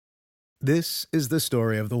This is the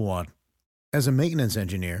story of the one. As a maintenance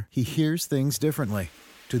engineer, he hears things differently.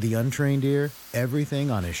 To the untrained ear,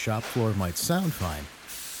 everything on his shop floor might sound fine,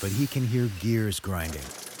 but he can hear gears grinding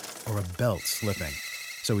or a belt slipping.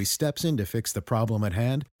 So he steps in to fix the problem at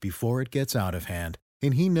hand before it gets out of hand.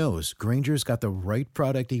 And he knows Grainger's got the right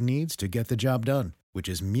product he needs to get the job done, which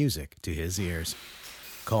is music to his ears.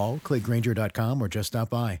 Call, click Grainger.com, or just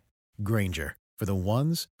stop by. Grainger, for the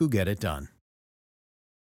ones who get it done.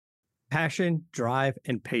 Passion, drive,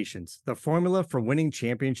 and patience. The formula for winning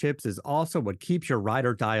championships is also what keeps your ride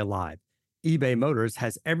or die alive. eBay Motors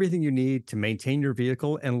has everything you need to maintain your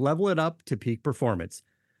vehicle and level it up to peak performance.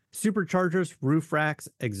 Superchargers, roof racks,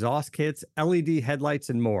 exhaust kits, LED headlights,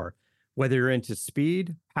 and more. Whether you're into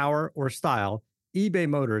speed, power, or style, eBay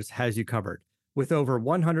Motors has you covered. With over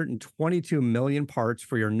 122 million parts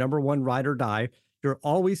for your number one ride or die, you'll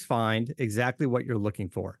always find exactly what you're looking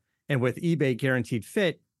for. And with eBay Guaranteed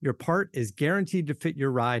Fit, your part is guaranteed to fit your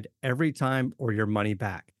ride every time or your money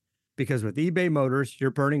back. Because with eBay Motors, you're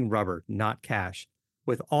burning rubber, not cash.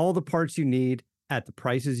 With all the parts you need at the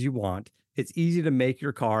prices you want, it's easy to make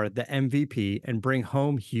your car the MVP and bring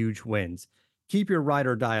home huge wins. Keep your ride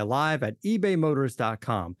or die alive at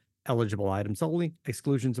ebaymotors.com. Eligible items only.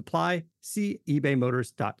 Exclusions apply. See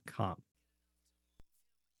ebaymotors.com.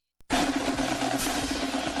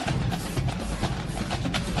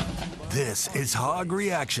 This is Hog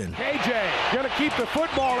Reaction. KJ going to keep the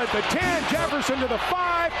football at the 10. Jefferson to the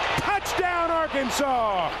 5. Touchdown,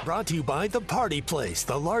 Arkansas. Brought to you by The Party Place,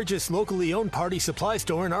 the largest locally owned party supply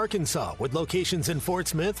store in Arkansas, with locations in Fort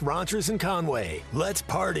Smith, Rogers, and Conway. Let's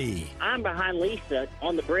party. I'm behind Lisa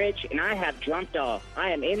on the bridge, and I have jumped off. I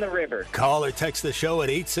am in the river. Call or text the show at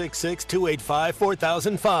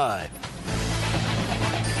 866-285-4005.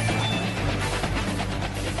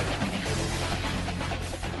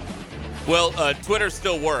 Well, Twitter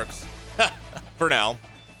still works for now.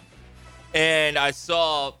 And I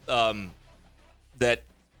saw that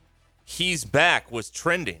he's back was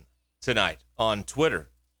trending tonight on Twitter.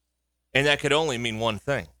 And that could only mean one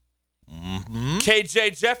thing. Mm-hmm.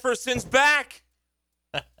 KJ Jefferson's back.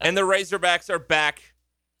 And the Razorbacks are back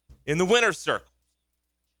in the winner's circle.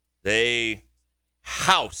 They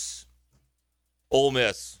house Ole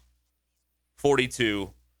Miss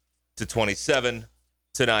 42-27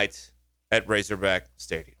 tonight at Razorback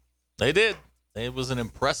Stadium. They did. It was an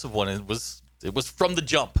impressive one. It was from the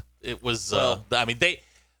jump. It was. My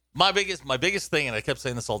biggest thing, and I kept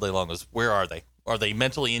saying this all day long, was where are they? Are they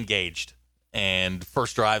mentally engaged? And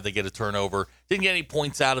first drive, they get a turnover. Didn't get any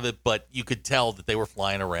points out of it, but you could tell that they were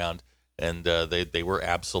flying around, and they were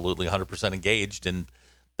absolutely 100% engaged, and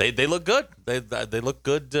they look good. They look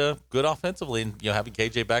good good offensively, and having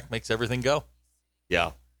KJ back makes everything go.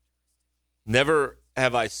 Yeah. Never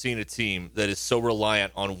have I seen a team that is so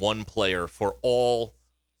reliant on one player for all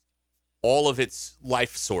of its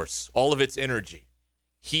life source, all of its energy.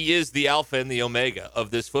 He is the alpha and the omega of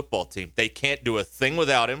this football team. They can't do a thing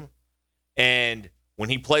without him, and when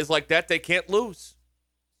he plays like that, they can't lose.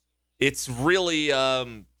 It's really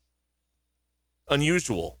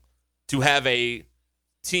unusual to have a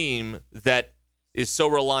team that is so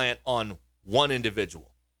reliant on one individual.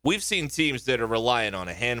 We've seen teams that are reliant on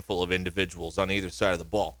a handful of individuals on either side of the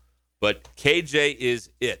ball. But KJ is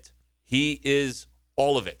it. He is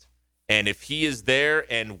all of it. And if he is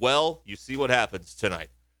there and well, you see what happens tonight.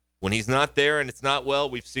 When he's not there and it's not well,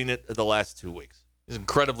 we've seen it the last 2 weeks. He's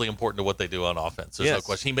incredibly important to what they do on offense. There's no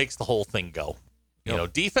question. He makes the whole thing go.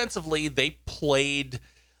 Defensively, they played,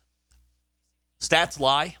 stats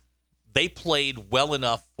lie, they played well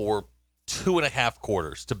enough for 2.5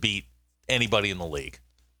 quarters to beat anybody in the league.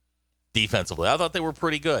 Defensively, I thought they were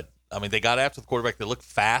pretty good. I mean, they got after the quarterback. They looked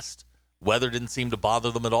fast. Weather didn't seem to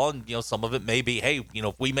bother them at all. And, some of it may be, hey,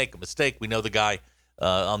 if we make a mistake, we know the guy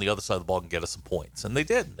on the other side of the ball can get us some points. And they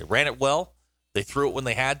did. They ran it well. They threw it when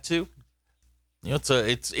they had to.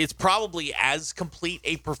 It's probably as complete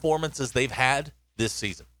a performance as they've had this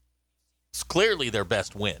season. It's clearly their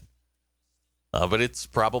best win. But it's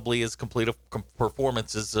probably as complete a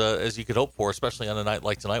performance as you could hope for, especially on a night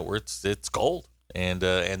like tonight where it's cold. And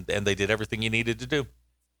they did everything you needed to do.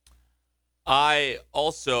 I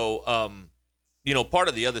also, part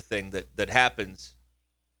of the other thing that happens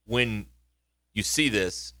when you see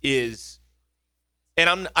this is,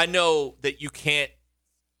 and I know that you can't,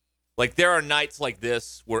 like there are nights like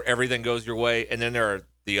this where everything goes your way, and then there are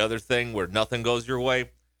the other thing where nothing goes your way.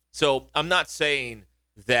 So I'm not saying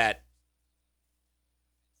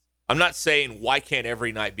why can't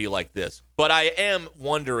every night be like this, but I am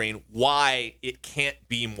wondering why it can't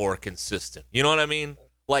be more consistent. You know what I mean?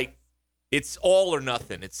 Like, it's all or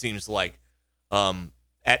nothing, it seems like.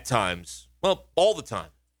 at times, well, all the time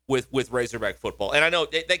with Razorback football. And I know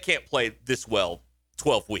they can't play this well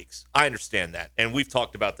 12 weeks. I understand that. And we've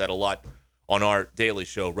talked about that a lot on our daily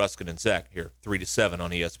show, Ruskin and Zach, here, 3 to 7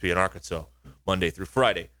 on ESPN Arkansas, Monday through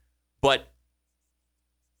Friday. But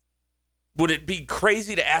would it be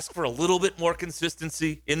crazy to ask for a little bit more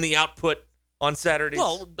consistency in the output on Saturdays?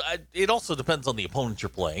 Well, it also depends on the opponent you're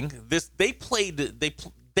playing. They've played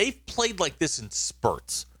like this in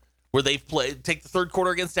spurts, where they've played. Take the third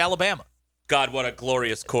quarter against Alabama. God, what a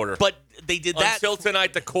glorious quarter! But they did that until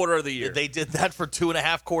tonight, the quarter of the year. They did that for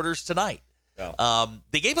 2.5 quarters tonight. Oh.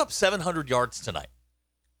 They gave up 700 yards tonight.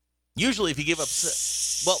 Usually, if you give up,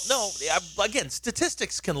 again,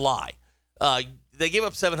 statistics can lie. They gave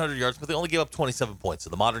up 700 yards, but they only gave up 27 points.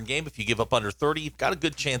 In the modern game, if you give up under 30, you've got a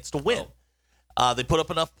good chance to win. They put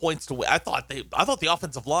up enough points to win. I thought the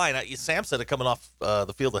offensive line. Sam said it coming off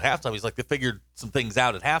the field at halftime. He's like, they figured some things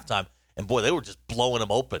out at halftime, and boy, they were just blowing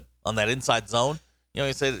them open on that inside zone.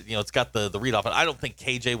 He said, it's got the read off. I don't think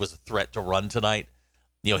KJ was a threat to run tonight.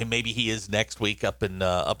 Maybe he is next week up in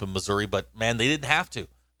Missouri, but man, they didn't have to.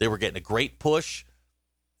 They were getting a great push.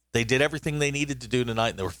 They did everything they needed to do tonight,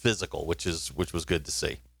 and they were physical, which was good to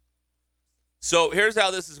see. So here's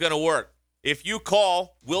how this is going to work. If you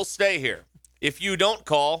call, we'll stay here. If you don't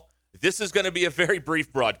call, this is going to be a very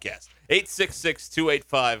brief broadcast.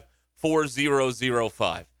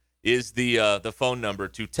 866-285-4005 is the phone number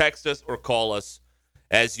to text us or call us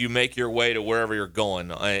as you make your way to wherever you're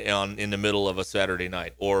going in the middle of a Saturday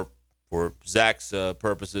night, or for Zach's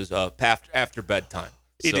purposes, after bedtime.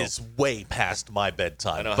 It is way past my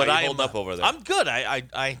bedtime. I know, but how you holding up over there? I'm good.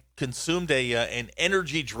 I consumed an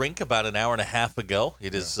energy drink about an hour and a half ago.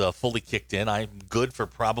 It is fully kicked in. I'm good for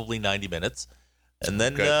probably 90 minutes. And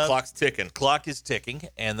then clock's ticking. Clock is ticking,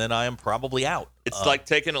 and then I am probably out. It's like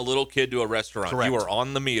taking a little kid to a restaurant. Correct. You are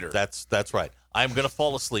on the meter. That's right. I'm going to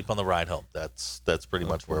fall asleep on the ride home. That's pretty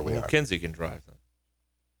much where we are. Kinsey can drive,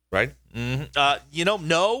 right? Mm-hmm.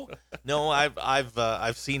 No.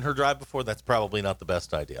 I've seen her drive before. That's probably not the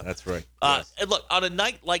best idea. That's right. Yes. And look, on a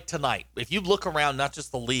night like tonight, if you look around, not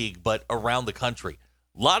just the league but around the country,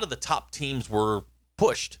 a lot of the top teams were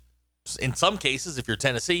pushed. In some cases, if you're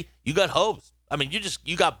Tennessee, you got hosed. I mean,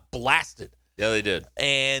 you got blasted. Yeah, they did.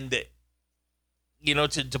 And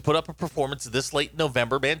to put up a performance this late in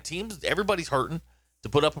November, man, everybody's hurting. To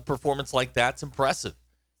put up a performance like that's impressive.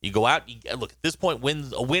 You go out, look, at this point,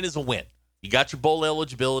 a win is a win. You got your bowl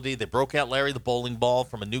eligibility. They broke out Larry the bowling ball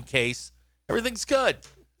from a new case. Everything's good.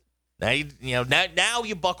 Now now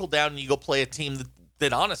you buckle down and you go play a team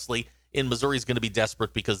that honestly in Missouri is going to be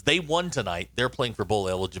desperate because they won tonight. They're playing for bowl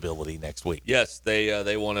eligibility next week. Yes,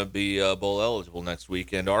 they want to be bowl eligible next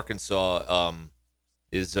week, and Arkansas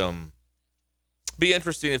is be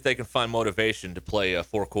interesting if they can find motivation to play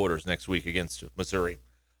 4 quarters next week against Missouri,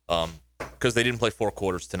 because they didn't play 4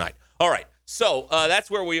 quarters tonight. All right, so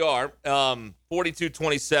that's where we are.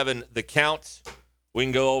 42-27 the count. We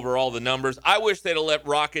can go over all the numbers. I wish they'd have let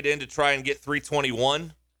Rocket in to try and get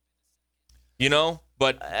 321.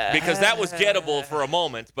 But because that was gettable for a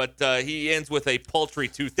moment, but he ends with a paltry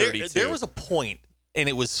 232. There was a point, and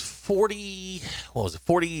it was 40. What was it?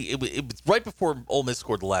 40. It was right before Ole Miss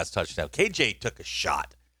scored the last touchdown. KJ took a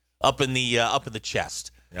shot up in the chest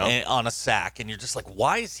and, on a sack, and you're just like,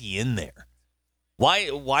 why is he in there?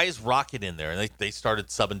 Why is Rocket in there? And they started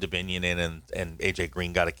subbing Dominion in, and AJ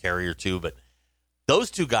Green got a carry or two, but those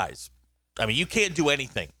two guys, I mean, you can't do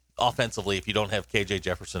anything offensively if you don't have KJ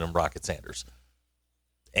Jefferson and Rocket Sanders.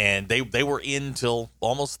 And they were in till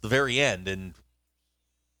almost the very end, and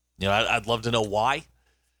I'd love to know why,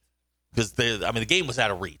 because the game was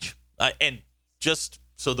out of reach. And just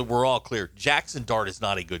so that we're all clear, Jackson Dart is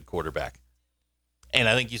not a good quarterback, and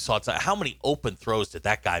I think you saw how many open throws did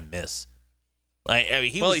that guy miss?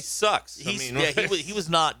 He sucks. He was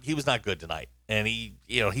not good tonight, and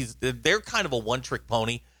they're kind of a one-trick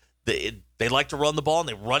pony. They like to run the ball, and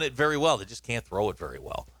they run it very well. They just can't throw it very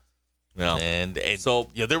well. No. And so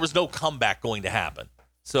there was no comeback going to happen.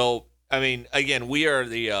 So, I mean, again, we are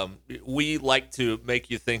we like to make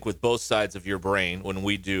you think with both sides of your brain when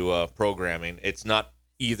we do programming. It's not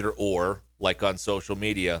either or like on social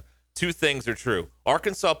media. 2 things are true.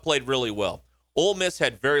 Arkansas played really well. Ole Miss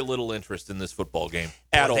had very little interest in this football game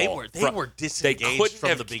at all. They were disengaged. They couldn't from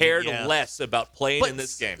have the beginning. cared less about playing in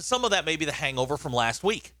this game. Some of that may be the hangover from last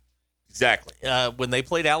week. Exactly. When they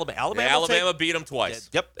played Alabama. Alabama beat them twice.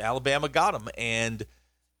 Yep, Alabama got them. And,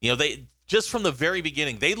 they just from the very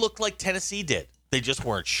beginning, they looked like Tennessee did. They just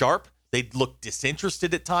weren't sharp. They looked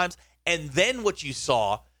disinterested at times. And then what you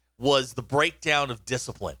saw was the breakdown of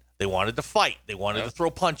discipline. They wanted to fight. They wanted to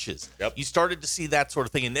throw punches. Yep. You started to see that sort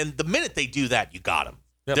of thing. And then the minute they do that, you got them.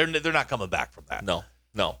 Yep. They're not coming back from that.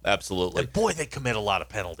 No, absolutely. And boy, they commit a lot of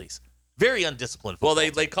penalties. Very undisciplined football.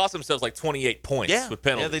 Well, they cost themselves like 28 points with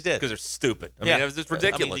penalties. Yeah, they did. Because they're stupid. I mean, it was just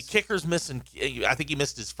ridiculous. I mean, the kicker's missing. I think he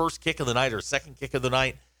missed his first kick of the night or second kick of the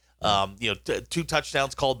night. 2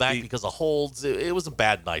 touchdowns called back because of holds. It was a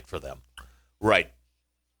bad night for them. Right.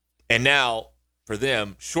 And now, for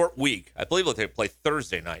them, short week. I believe they play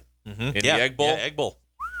Thursday night in the Egg Bowl. Yeah, Egg Bowl.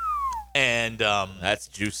 And that's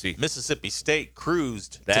juicy. Mississippi State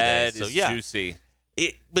cruised That today. is juicy.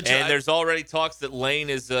 But there's already talks that Lane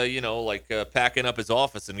is, packing up his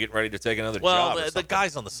office and getting ready to take another job. Well, the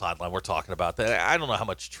guys on the sideline we're talking about that. I don't know how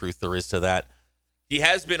much truth there is to that. He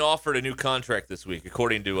has been offered a new contract this week,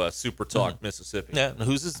 according to Super Talk Mississippi. Yeah,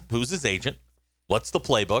 who's his agent? What's the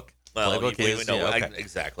playbook? Well, playbook we know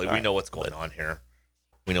exactly. We know what's going on here.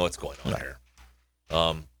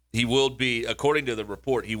 He will be, according to the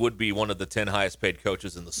report, he would be one of the 10 highest paid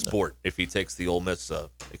coaches in the sport if he takes the Ole Miss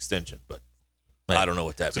extension. But I don't know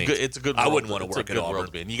what that means. It's a good. I wouldn't want to work at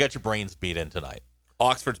Auburn. You got your brains beat in tonight.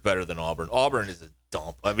 Oxford's better than Auburn. Auburn is a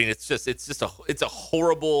dump. I mean, it's a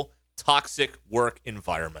horrible, toxic work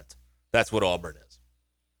environment. That's what Auburn is.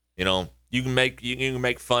 You know, you can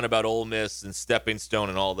make fun about Ole Miss and Stepping Stone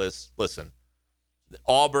and all this. Listen,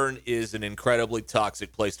 Auburn is an incredibly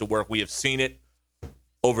toxic place to work. We have seen it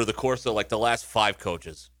over the course of like the last 5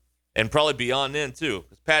 coaches, and probably beyond then too.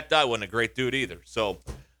 Because Pat Dye wasn't a great dude either. So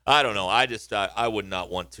I don't know. I would not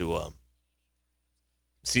want to.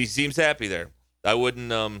 He seems happy there. I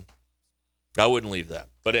wouldn't leave that.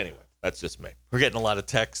 But anyway, that's just me. We're getting a lot of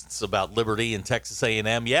texts about Liberty and Texas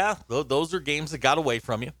A&M. Yeah, those are games that got away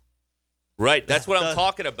from you. Right. That's what I'm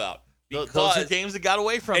talking about. Those are games that got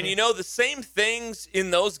away from you. And you know, the same things in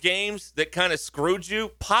those games that kind of screwed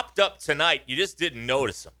you popped up tonight. You just didn't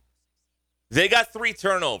notice them. They got 3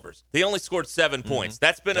 turnovers. They only scored 7 points.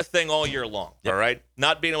 That's been a thing all year long, all right?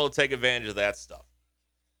 Not being able to take advantage of that stuff.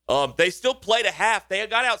 They still played a half. They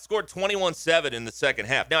got outscored 21-7 in the second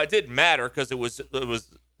half. Now, it didn't matter because it was,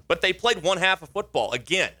 but they played one half of football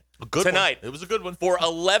again tonight. It was a good one. For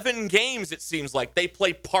 11 games, it seems like they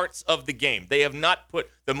play parts of the game. They have not put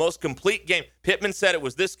the most complete game. Pittman said it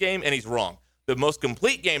was this game, and he's wrong. The most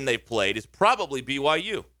complete game they've played is probably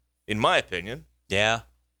BYU, in my opinion. Yeah.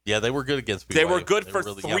 Yeah, they were good against BYU. They were good for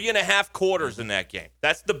really, 3.5 quarters in that game.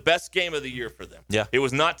 That's the best game of the year for them. Yeah. It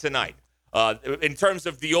was not tonight. In terms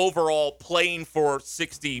of the overall playing for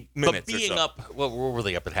 60 minutes but being or so. up, what were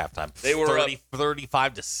they up at halftime? They were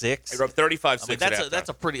 35-6. They were up 35-6. That's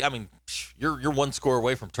a pretty. I mean, you're one score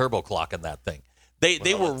away from turbo clocking that thing.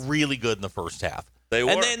 They were really good in the first half. They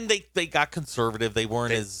were. And then they got conservative. They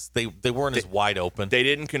weren't as wide open. They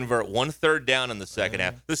didn't convert 1 third down in the second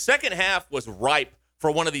half. The second half was ripe for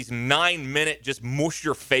one of these 9-minute just mush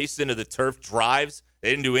your face into the turf drives. They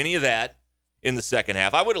didn't do any of that in the second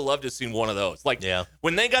half. I would have loved to have seen one of those.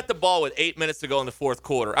 When they got the ball with 8 minutes to go in the fourth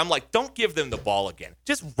quarter, I'm like, don't give them the ball again.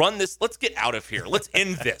 Just run this. Let's get out of here. Let's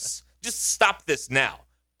end this. Just stop this now.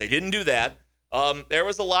 They didn't do that. There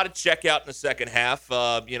was a lot of checkout in the second half,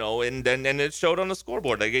 and it showed on the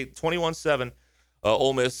scoreboard. They gave 21-7.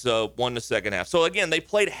 Ole Miss won the second half. So, again, they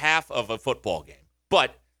played half of a football game.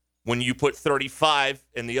 But when you put 35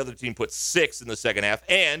 and the other team put 6 in the second half,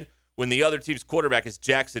 and when the other team's quarterback is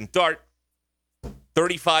Jackson Dart,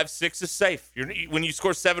 35-6 is safe. When you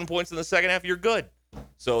score 7 points in the second half, you're good.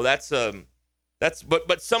 So that's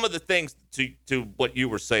but some of the things to what you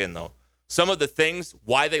were saying though, some of the things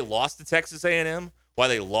why they lost to Texas A&M, why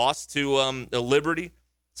they lost to Liberty,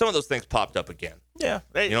 some of those things popped up again. Yeah,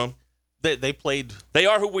 they played. They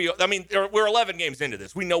are who we are. I mean, we're 11 games into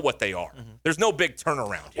this. We know what they are. Mm-hmm. There's no big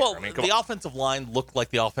turnaround here. Well, the offensive line looked like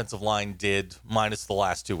the offensive line did minus the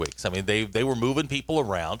last 2 weeks. I mean, they were moving people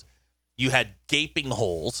around. You had gaping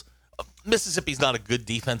holes. Mississippi's not a good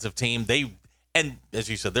defensive team. And as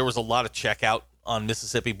you said, there was a lot of checkout on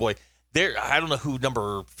Mississippi. Boy, I don't know who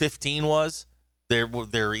number 15 was. He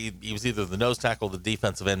was either the nose tackle or the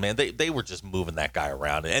defensive end man. They were just moving that guy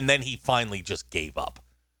around, and then he finally just gave up.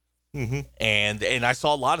 Mm-hmm. And I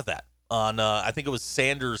saw a lot of that on. I think it was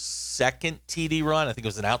Sanders' second TD run. I think it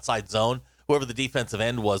was an outside zone. Whoever the defensive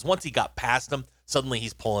end was, once he got past him, suddenly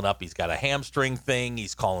he's pulling up. He's got a hamstring thing.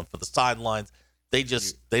 He's calling for the sidelines. They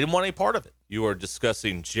didn't want any part of it. You are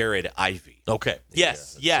discussing Jared Ivey. Okay.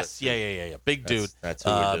 Yes. Yeah. Big dude. That's who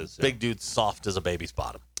it is. Big dude, soft as a baby's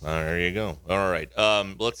bottom. There you go. All right.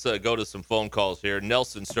 Let's go to some phone calls here.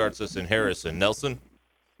 Nelson starts us in Harrison. Nelson?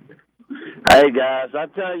 Hey, guys. I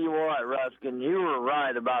tell you what, Ruskin, you were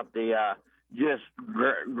right about the just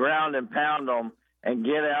ground and pound them and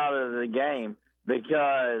get out of the game,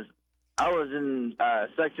 because I was in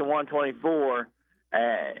Section 124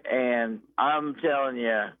 And I'm telling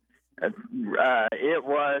you, it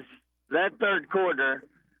was that third quarter,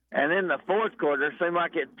 and in the fourth quarter, it seemed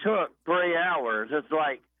like it took 3 hours. It's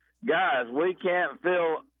like, guys, we can't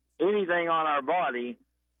feel anything on our body.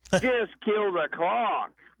 Just kill the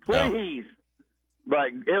clock, please. No. But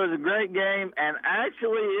it was a great game, and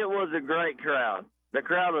actually it was a great crowd. The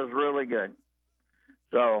crowd was really good.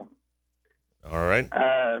 So, all right.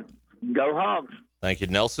 Go Hogs. Thank you,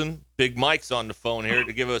 Nelson. Big Mike's on the phone here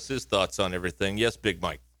to give us his thoughts on everything. Yes, Big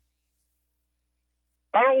Mike.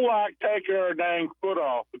 I don't like taking our dang foot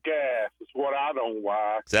off the gas. It's what I don't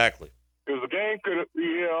like. Exactly. Because the game could have,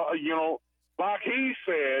 like he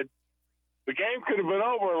said, the game could have been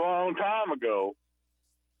over a long time ago.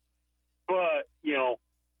 But,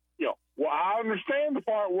 well, I understand the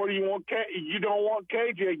part where you don't want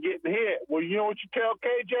KJ getting hit. Well, you know what you tell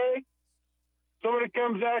KJ? Somebody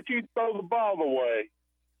comes at you, throw the ball away.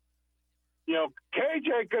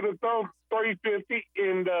 KJ could have thrown 350,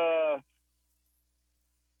 and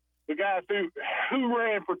the guy who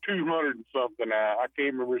ran for 200 and something now. I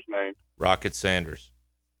can't remember his name. Rocket Sanders.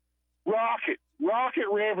 Rocket could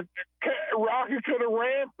have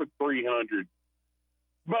ran for 300.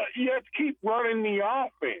 But you have to keep running the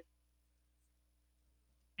offense.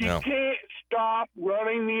 You can't stop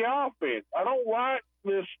running the offense. I don't like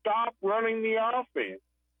this stop running the offense.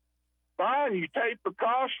 Fine, you take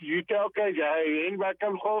precautions. You tell KJ, hey, anybody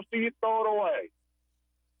comes close to you, throw it away.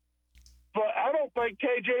 But I don't think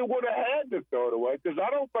KJ would have had to throw it away because I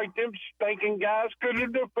don't think them stinking guys could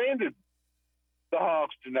have defended the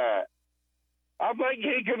Hawks tonight. I think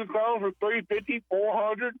he could have thrown for 350,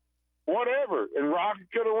 400, whatever, and Rocket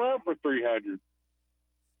could have run for 300.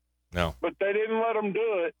 No. But they didn't let him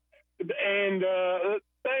do it. And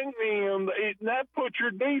that puts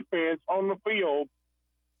your defense on the field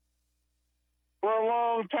for a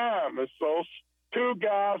long time. And so 2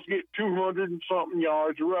 guys get 200 and something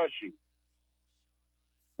yards rushing,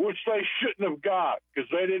 which they shouldn't have got because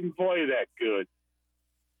they didn't play that good.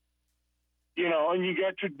 And you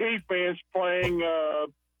got your defense playing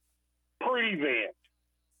prevent.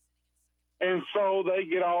 And so they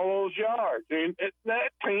get all those yards. And that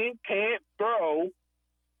team can't throw.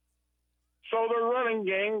 So their running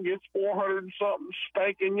game gets 400 and something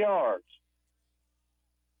stinking yards.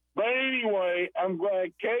 But anyway, I'm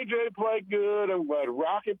glad KJ played good. I'm glad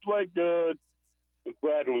Rocket played good. I'm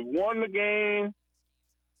glad we won the game.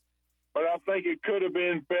 But I think it could have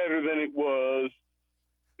been better than it was.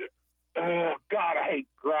 God, I hate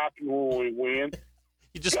Rocket when we win.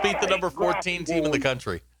 You just beat the number 14 team in the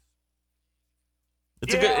country.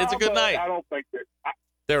 It's a good night. I don't think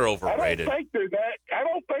they're overrated. I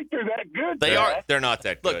don't think they're that good. They are. They're not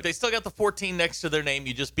that good. Look, they still got the 14 next to their name.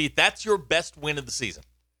 You just beat. That's your best win of the season,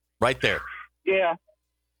 right there. Yeah.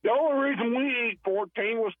 The only reason we ain't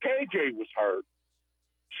 14 was KJ was hurt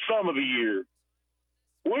some of the year.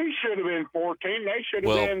 We should have been 14. They should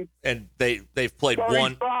have been. And they've played 35.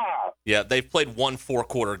 one. Yeah, they've played 1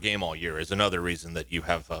 4-quarter game all year. Is another reason that you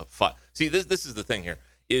have 5. See, this is the thing here.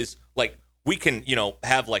 Is like. We can,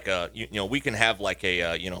 have like a, we can have like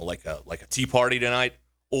a, like a tea party tonight,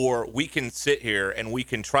 or we can sit here and we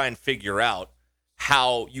can try and figure out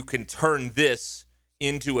how you can turn this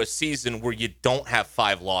into a season where you don't have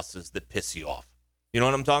 5 losses that piss you off. You know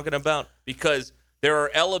what I'm talking about? Because there are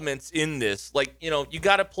elements in this, like, you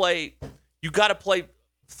got to play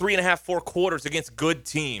 3.5, 4 quarters against good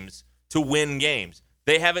teams to win games.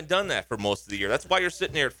 They haven't done that for most of the year. That's why you're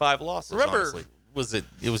sitting there at 5 losses. Remember, honestly.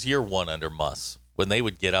 It was year 1 under Muss when they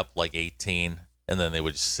would get up like 18 and then they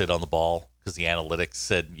would just sit on the ball because the analytics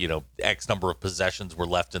said, X number of possessions were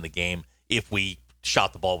left in the game if we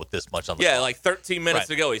shot the ball with this much on the ball. Like 13 minutes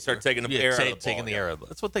ago, he started taking the air out of the ball. Taking the air.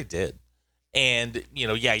 That's what they did. And, you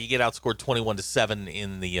get outscored 21-7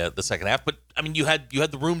 in the second half. But, I mean, you had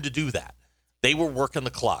the room to do that. They were working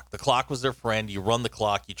the clock. The clock was their friend. You run the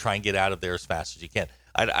clock. You try and get out of there as fast as you can.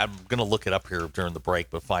 I'm going to look it up here during the break,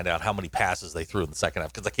 but find out how many passes they threw in the second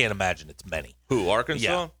half because I can't imagine it's many. Who,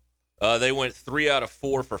 Arkansas? Yeah. They went 3 out of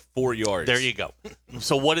 4 for 4 yards. There you go.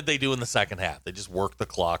 So what did they do in the second half? They just worked the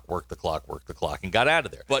clock, and got out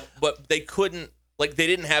of there. But they couldn't, they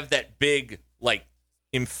didn't have that big,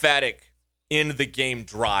 emphatic in-the-game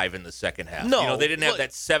drive in the second half. No. They didn't have that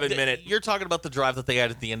 7-minute. You're talking about the drive that they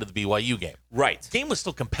had at the end of the BYU game. Right. The game was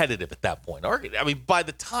still competitive at that point. I mean, by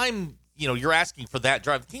the time you're asking for that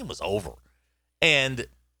drive, the game was over. And,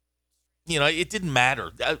 it didn't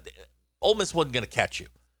matter. Ole Miss wasn't going to catch you.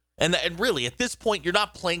 And really, at this point, you're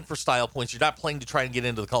not playing for style points. You're not playing to try and get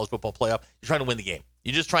into the college football playoff. You're trying to win the game.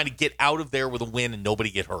 You're just trying to get out of there with a win and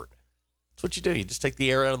nobody get hurt. That's what you do. You just take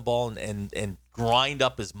the air out of the ball and grind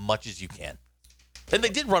up as much as you can. And they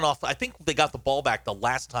did run off. I think they got the ball back the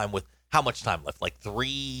last time with how much time left? Like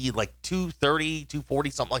 2:30,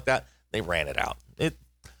 2:40, something like that. They ran it out.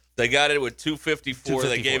 They got it with 2:54.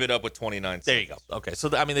 They gave it up with 29 seconds. There you go. Okay, so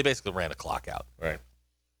they basically ran a clock out. Right.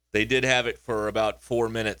 They did have it for about 4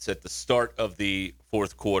 minutes at the start of the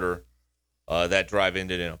fourth quarter. That drive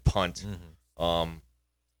ended in a punt. Mm-hmm.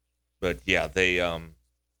 But yeah, they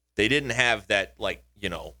didn't have that, like,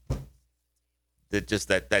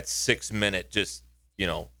 that 6 minute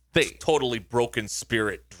totally broken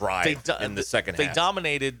spirit drive in the second half. They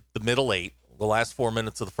dominated the middle 8, the last 4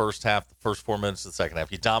 minutes of the first half, the first 4 minutes of the second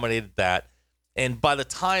half. You dominated that, and by the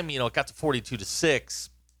time it got to 42-6,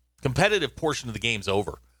 competitive portion of the game's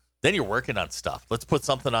over. Then you're working on stuff. Let's put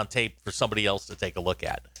something on tape for somebody else to take a look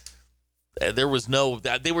at. They were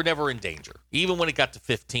never in danger. Even when it got to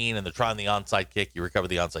 15 and they're trying the onside kick, you recover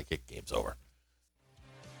the onside kick, game's over.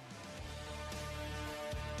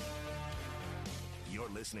 You're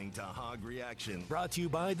listening to Hog Reaction, brought to you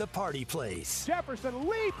by The Party Place. Jefferson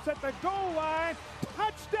leaps at the goal line.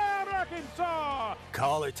 Touchdown, Arkansas!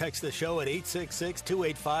 Call or text the show at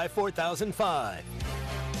 866-285-4005.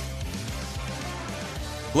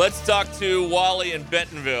 Let's talk to Wally in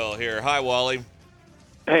Bentonville here. Hi, Wally.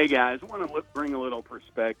 Hey, guys. I want to bring a little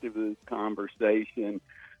perspective to this conversation.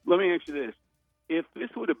 Let me ask you this. If this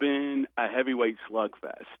would have been a heavyweight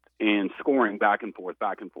slugfest and scoring back and forth,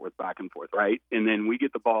 right? And then we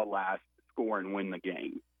get the ball last, score, and win the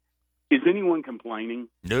game, is anyone complaining?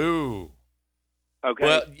 No. Okay.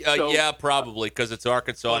 Well, yeah, probably, because it's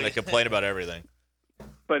Arkansas and they complain about everything.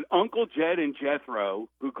 But Uncle Jed and Jethro,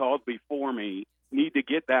 who called before me, need to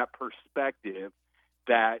get that perspective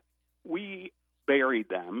that we buried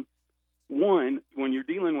them. One, when you're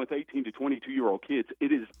dealing with 18 to 22-year-old kids,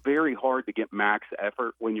 it is very hard to get max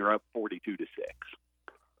effort when you're up 42-6.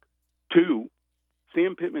 Two,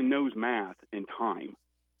 Sam Pittman knows math and time.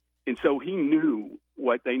 And so he knew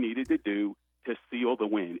what they needed to do to seal the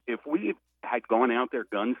win. If we had gone out there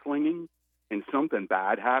gunslinging and something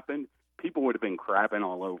bad happened, people would have been crapping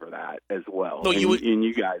all over that as well. No, and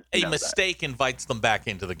you guys a know mistake that. invites them back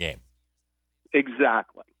into the game.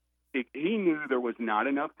 Exactly. He knew there was not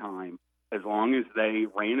enough time as long as they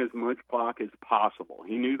ran as much clock as possible.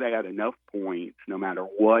 He knew they had enough points no matter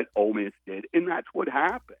what Ole Miss did, and that's what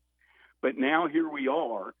happened. But now here we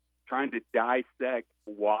are trying to dissect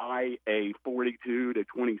why a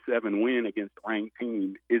 42-27 win against a ranked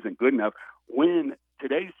team isn't good enough when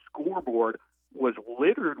today's scoreboard was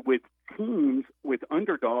littered with teams with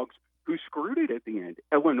underdogs who screwed it at the end.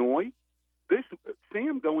 Illinois,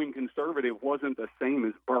 Sam going conservative wasn't the same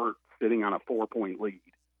as Burt sitting on a 4-point lead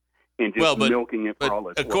and just milking it for all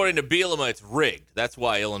it's according to Bielema, it's rigged. That's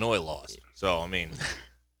why Illinois lost. So, I mean,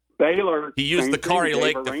 Baylor, he used the Kari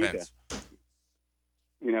Lake defense.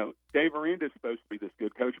 Dave Aranda's supposed to be this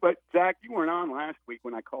good coach. But, Zach, you weren't on last week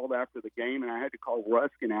when I called after the game, and I had to call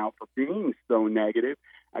Ruskin out for being so negative.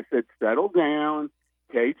 I said, settle down.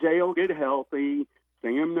 KJ will get healthy.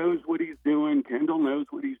 Sam knows what he's doing. Kendall knows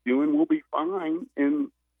what he's doing. We'll be fine. And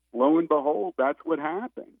lo and behold, that's what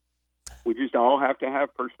happened. We just all have to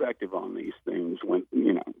have perspective on these things.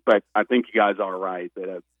 But I think you guys are right.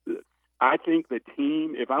 That I think the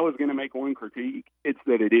team, if I was going to make one critique, it's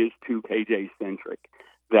that it is too KJ-centric,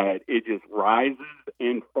 that it just rises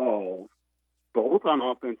and falls, both on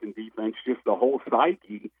offense and defense, just the whole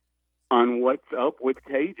psyche on what's up with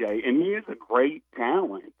KJ. And he is a great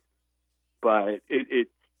talent. But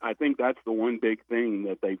I think that's the one big thing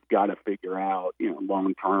that they've got to figure out,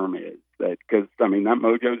 long term is that because, that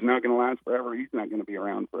mojo's not going to last forever. He's not going to be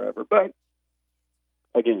around forever. But,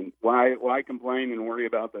 again, why complain and worry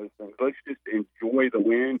about those things? Let's just enjoy the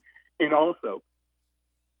win. And also,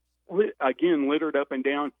 again, littered up and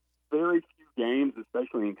down, very few games,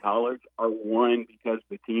 especially in college, are won because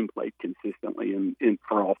the team played consistently in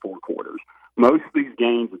for all 4 quarters. Most of these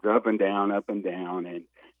games is up and down, and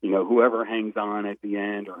whoever hangs on at the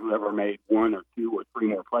end or whoever made 1 or 2 or 3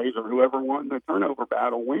 more plays or whoever won the turnover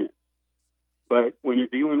battle wins. But when you're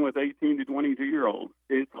dealing with 18 to 22-year-olds,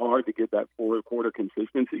 it's hard to get that 4-quarter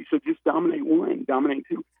consistency. So just dominate 1, dominate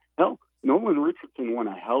 2. Hell, Nolan Richardson won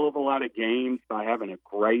a hell of a lot of games by having a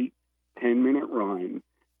great 10-minute run,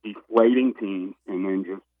 deflating teams, and then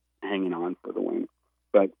just hanging on for the win.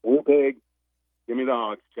 But we're big. Give me the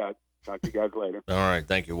Hogs, Chuck. Talk to you guys later. All right.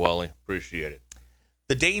 Thank you, Wally. Appreciate it.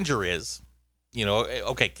 The danger is,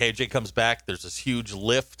 okay, KJ comes back. There's this huge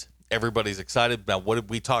lift. Everybody's excited. Now, what did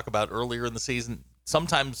we talk about earlier in the season?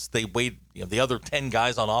 Sometimes they wait, the other 10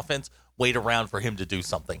 guys on offense wait around for him to do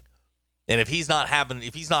something. And if he's not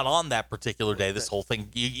on that particular day, this whole thing,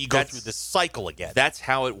 you go through this cycle again. That's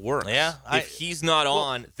how it works. Yeah. If he's not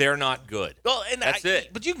on, they're not good. Well, and that's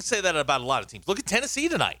it. But you can say that about a lot of teams. Look at Tennessee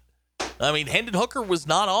tonight. I mean, Hendon Hooker was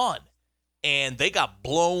not on, and they got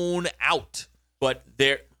blown out. But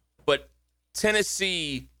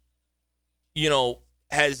Tennessee,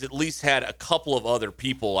 has at least had a couple of other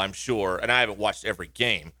people, I'm sure, and I haven't watched every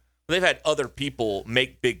game, but they've had other people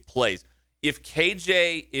make big plays. If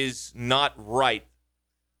KJ is not right,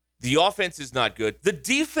 the offense is not good. The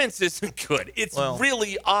defense isn't good. It's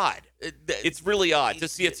really odd. It's really odd to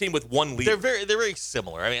see a team with one lead. They're very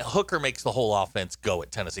similar. I mean, Hooker makes the whole offense go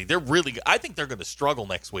at Tennessee. They're really good. I think they're going to struggle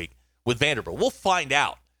next week with Vanderbilt. We'll find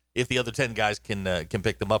out if the other 10 guys can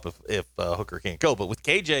pick them up if Hooker can't go. But with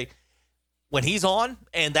KJ, when he's on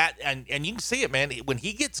and you can see it, man, when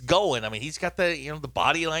he gets going, I mean, he's got the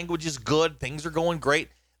body language is good. Things are going great.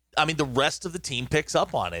 I mean, the rest of the team picks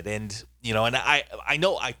up on it. And, and I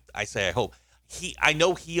know I say I hope. I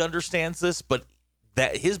know he understands this, but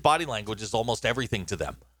that his body language is almost everything to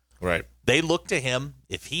them. Right. They look to him.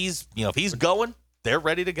 If he's going, they're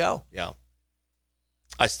ready to go. Yeah.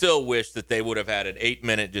 I still wish that they would have had an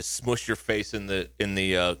 8-minute just smush your face in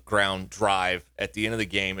the ground drive at the end of the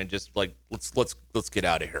game and just like let's get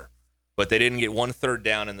out of here. But they didn't get 1 third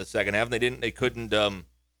down in the second half. They couldn't.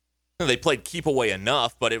 They played keep away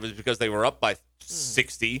enough, but it was because they were up by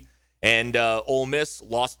 60, and Ole Miss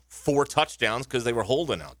lost 4 touchdowns because they were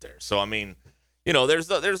holding out there. So I mean,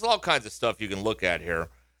 there's all kinds of stuff you can look at here.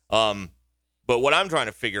 But what I'm trying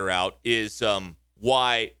to figure out is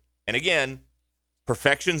why. And again,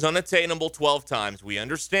 perfection's unattainable 12 times. We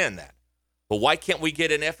understand that, but why can't we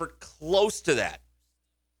get an effort close to that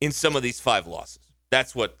in some of these 5 losses? I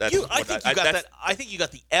think you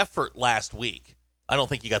got the effort last week. I don't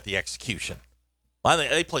think you got the execution. I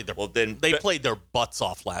think they played played their butts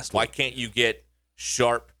off last week. Why can't you get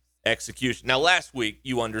sharp execution? Now, last week,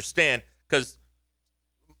 you understand, because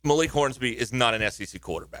Malik Hornsby is not an SEC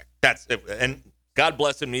quarterback. And God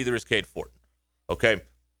bless him, neither is Cade Fortin. Okay?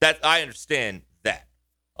 That I understand that.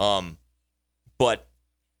 But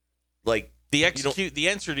like the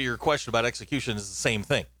answer to your question about execution is the same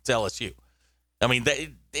thing. It's LSU. I mean,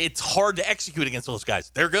 it's hard to execute against those guys.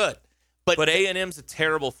 They're good. But A&M's a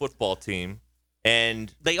terrible football team,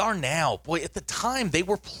 and they are now. Boy, at the time, they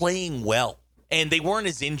were playing well, and they weren't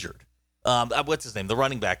as injured. What's his name? The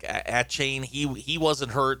running back, Achane, he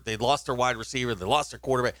wasn't hurt. They lost their wide receiver. They lost their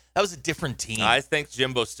quarterback. That was a different team. I think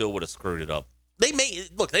Jimbo still would have screwed it up. They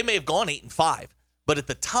may have gone 8-5, but at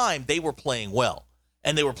the time, they were playing well.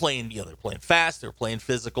 And they were playing, they were playing fast. They were playing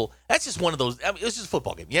physical. That's just one of those. I mean, it was just a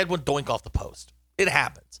football game. You had one doink off the post. It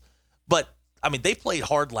happens. But I mean, they played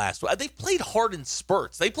hard last week. They played hard in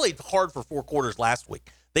spurts. They played hard for 4 quarters last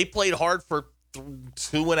week. They played hard for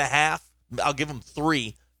 2.5. I'll give them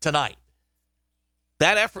 3 tonight.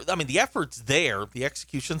 That effort, I mean, the effort's there. The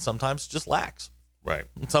execution sometimes just lacks. Right.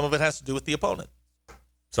 And some of it has to do with the opponent.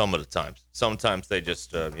 Some of the times. Sometimes they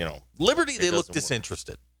just, Liberty, they look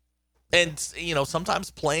disinterested. And,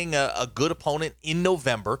 sometimes playing a good opponent in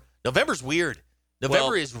November. November's weird.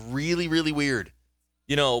 November is really, really weird.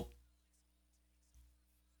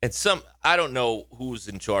 And I don't know who's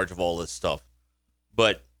in charge of all this stuff,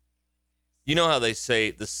 but you know how they say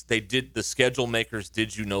this? The schedule makers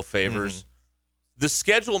did you no favors. Mm-hmm. The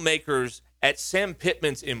schedule makers at Sam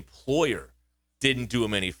Pittman's employer didn't do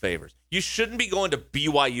him any favors. You shouldn't be going to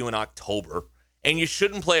BYU in October, and you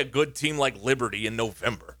shouldn't play a good team like Liberty in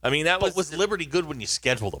November. I mean, was Liberty good when you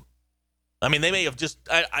scheduled them? I mean, they may have just.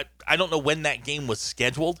 I don't know when that game was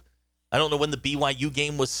scheduled. I don't know when the BYU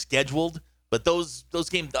game was scheduled. But those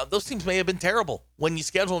teams may have been terrible when you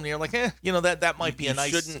schedule them. You're like, that might be a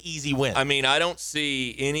nice, easy win. I mean, I don't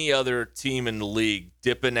see any other team in the league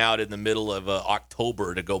dipping out in the middle of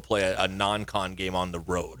October to go play a non-con game on the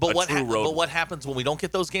road. But what happens when we don't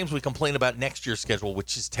get those games? We complain about next year's schedule,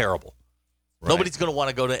 which is terrible. Right. Nobody's going to want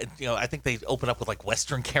to go to. I think they open up with like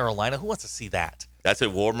Western Carolina. Who wants to see that? That's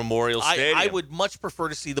at War Memorial Stadium. I would much prefer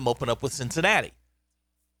to see them open up with Cincinnati.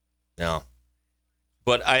 No.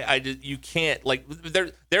 But you can't,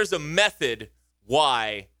 there's a method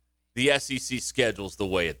why the SEC schedules the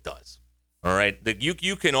way it does. All right? That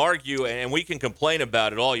you can argue and we can complain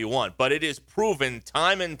about it all you want, but it is proven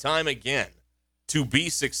time and time again to be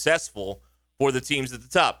successful for the teams at the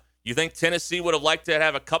top. You think Tennessee would have liked to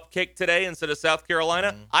have a cupcake today instead of South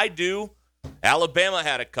Carolina? Mm-hmm. I do. Alabama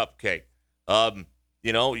had a cupcake.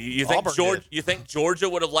 You think Georgia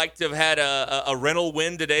would have liked to have had a rental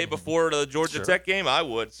win today before the Georgia Tech game? I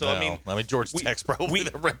would. So Georgia Tech's probably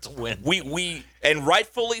the rental win. We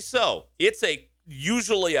rightfully so. It's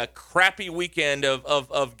usually a crappy weekend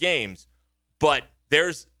of games, but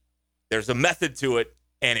there's a method to it,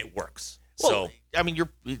 and it works. Well, So I mean,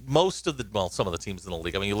 some of the teams in the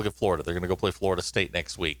league. I mean, you look at Florida; they're going to go play Florida State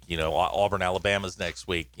next week. Auburn, Alabama's next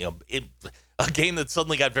week. A game that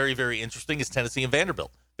suddenly got very, very interesting is Tennessee and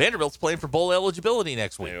Vanderbilt. Vanderbilt's playing for bowl eligibility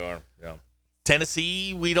next week. they are, yeah.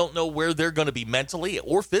 Tennessee, we don't know where they're going to be mentally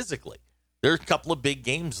or physically. There are a couple of big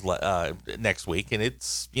games next week, and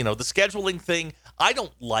it's the scheduling thing. I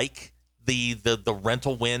don't like the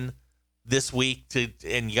rental win this week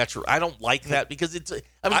and you got I don't like that because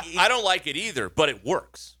I don't like it either, but it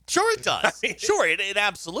works. Sure it does. Sure, it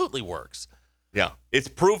absolutely works. Yeah. It's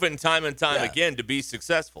proven time and time again to be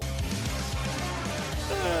successful.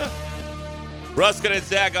 Ruskin and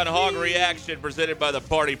Zach on Hog Reaction presented by The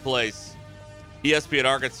Party Place. ESPN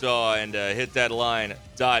Arkansas and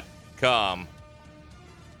hitthatline.com.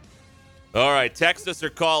 All right, text us or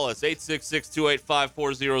call us,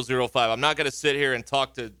 866-285-4005. I'm not going to sit here and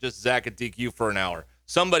talk to just Zach and DQ for an hour.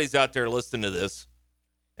 Somebody's out there listening to this,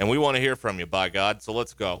 and we want to hear from you, by God. So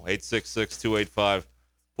let's go,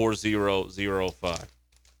 866-285-4005.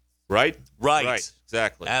 Right? Right.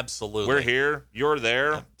 Exactly. Absolutely. We're here. You're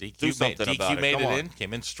there. DQ Do something about it. DQ made Come it on. in.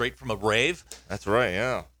 Came in straight from a rave. That's right,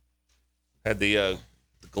 yeah. Had the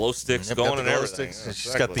glow sticks Yep, going got the and glow everything. sticks. Yeah,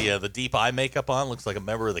 She's got the deep eye makeup on. Looks like a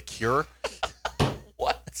member of The Cure.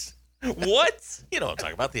 What? What? You know what I'm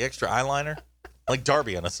talking about. The extra eyeliner. Like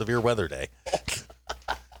Darby on a severe weather day.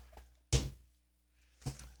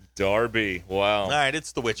 Darby. Wow. All right,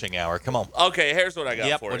 it's the witching hour. Come on. Okay, here's what I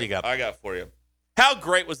got for you. What do you got? I got for you. How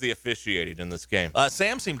great was the officiating in this game?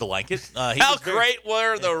 Sam seemed to like it. How great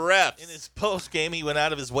were the refs? In his post game, he went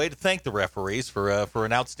out of his way to thank the referees for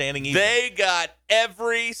an outstanding evening. They got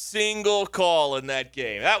every single call in that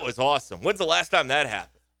game. That was awesome. When's the last time that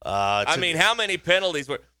happened? I mean, how many penalties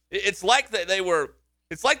were? It's like that they were.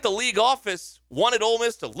 It's like the league office wanted Ole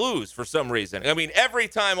Miss to lose for some reason. I mean, every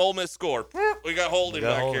time Ole Miss scored, we got holding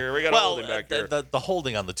back here. We got holding back here. The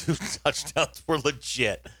holding on the two touchdowns were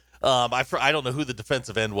legit. I don't know who the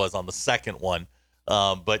defensive end was on the second one,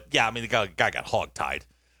 but yeah, I mean the guy got hog-tied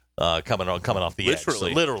coming off the edge, so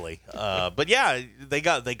literally. But yeah, they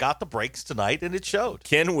got the breaks tonight, and it showed.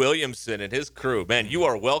 Ken Williamson and his crew, man, you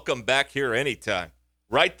are welcome back here anytime.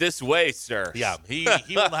 Right this way, sir. Yeah, he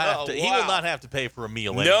will not have to. He will not have to pay for a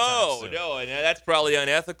meal. No, and that's probably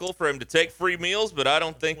unethical for him to take free meals, but I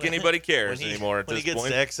don't think anybody cares anymore at this point.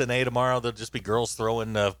 When he gets to XNA tomorrow, there'll just be girls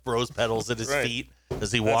throwing rose petals at his feet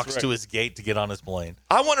as he walks to his gate to get on his plane.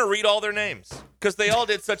 I want to read all their names because they all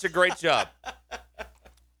did such a great job.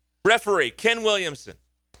 Referee, Ken Williamson.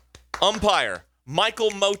 Umpire,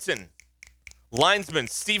 Michael Moten. Linesman,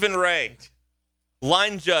 Stephen Ray.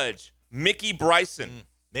 Line judge, Mickey Bryson.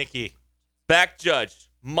 Mickey. Back judge,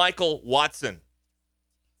 Michael Watson.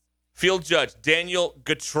 Field judge, Daniel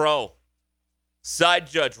Gautreau. Side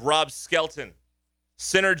judge, Rob Skelton.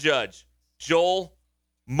 Center judge, Joel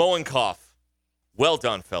Moenkoff. Well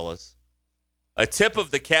done, fellas. A tip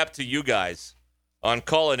of the cap to you guys on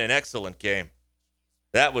calling an excellent game.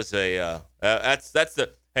 That was that's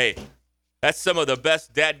some of the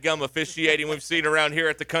best dadgum officiating we've seen around here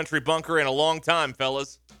at the Country Bunker in a long time,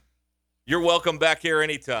 fellas. You're welcome back here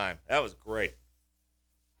anytime. That was great.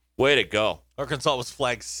 Way to go. Arkansas was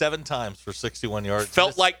flagged 7 times for 61 yards.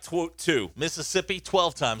 Felt like 2. Mississippi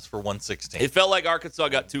 12 times for 116. It felt like Arkansas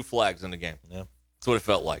got 2 flags in the game. Yeah. That's what it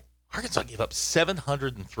felt like. Arkansas gave up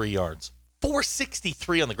 703 yards,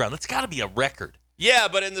 463 on the ground. That's got to be a record. Yeah,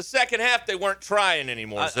 but in the second half, they weren't trying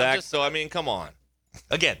anymore, Zach. So, I mean, come on.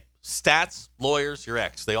 Again, stats, lawyers, your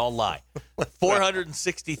ex, they all lie.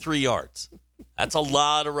 463 yards. That's a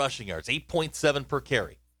lot of rushing yards, 8.7 per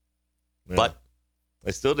carry. Yeah. But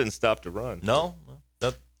they still didn't stop to run. No.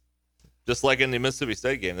 Just like in the Mississippi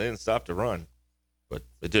State game, they didn't stop to run. But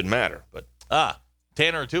it didn't matter. But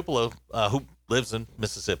Tanner Tupelo, who lives in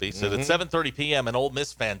Mississippi, said at 7:30 p.m. an Ole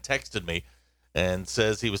Miss fan texted me and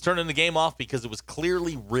says he was turning the game off because it was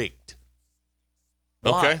clearly rigged.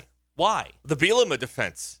 Okay. Why? The Bielema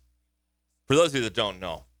defense. For those of you that don't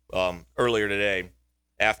know, earlier today,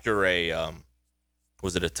 after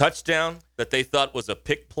was it a touchdown that they thought was a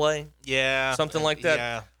pick play? Yeah. Something like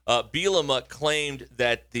that? Yeah. Bielema claimed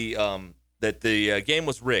that the game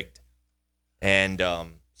was rigged. And so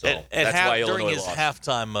that's why Illinois during his lost.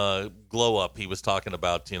 halftime glow up, he was talking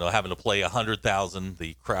about having to play 100,000,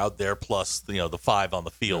 the crowd there plus the 5 on the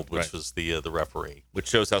field, which was the referee. Which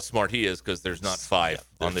shows how smart he is because there's not 5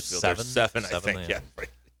 on the field. There's 7, I think. Yeah.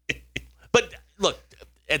 But look,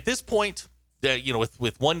 at this point,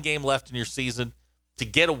 with one game left in your season, to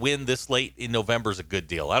get a win this late in November is a good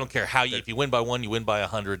deal. I don't care if you win by 1, you win by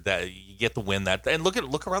 100. That you get the win. And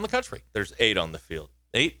look around the country. There's 8 on the field.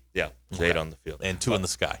 8? Yeah, it's 8 on the field. And 2 in the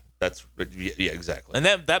sky. That's yeah, exactly. And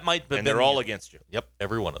that might have and they're all against you. Yep,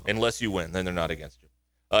 every one of them. Unless you win, then they're not against you.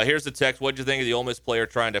 Here's the text. What'd you think of the Ole Miss player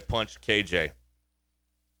trying to punch KJ?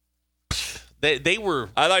 They were.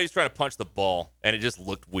 I thought he was trying to punch the ball, and it just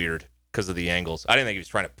looked weird because of the angles. I didn't think he was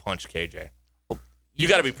trying to punch KJ. You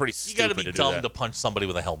got to be pretty stupid. You got to be dumb to punch somebody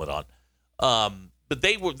with a helmet on. But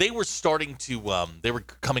they were starting to. They were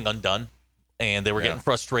coming undone, and they were getting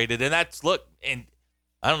frustrated. And and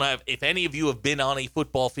I don't know if any of you have been on a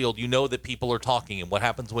football field, you know that people are talking, and what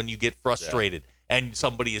happens when you get frustrated and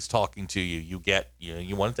somebody is talking to you,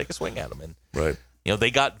 you want to take a swing at them, and right.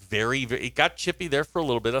 They got it got chippy there for a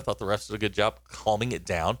little bit. I thought the refs did a good job calming it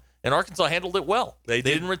down, and Arkansas handled it well. They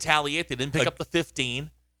didn't retaliate. They didn't pick up the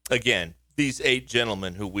 15. Again, these 8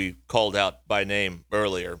 gentlemen who we called out by name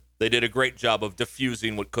earlier, they did a great job of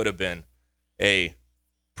diffusing what could have been a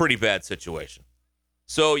pretty bad situation.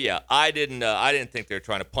 So yeah, I didn't think they were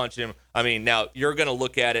trying to punch him. I mean, now you're going to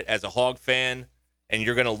look at it as a Hog fan, and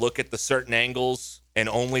you're going to look at the certain angles and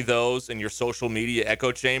only those in your social media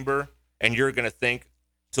echo chamber, and you're going to think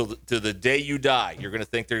to the day you die, you're going to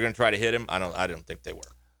think they're going to try to hit him. I don't think they were.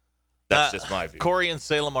 That's just my view. Corey in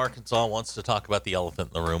Salem, Arkansas wants to talk about the elephant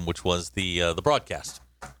in the room, which was the broadcast.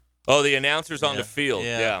 Oh, the announcers on the field.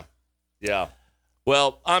 Yeah.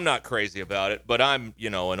 Well, I'm not crazy about it, but I'm,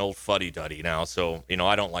 an old fuddy-duddy now, so,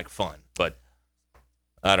 I don't like fun. But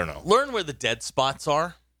I don't know. Learn where the dead spots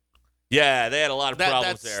are. Yeah, they had a lot of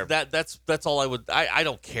problems there. That's all I would. I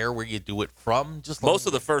don't care where you do it from. Just most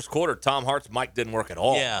of the first quarter, Tom Hart's mic didn't work at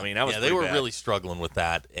all. Yeah, I mean, that was they were bad. really struggling with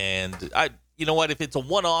that. And you know what? If it's a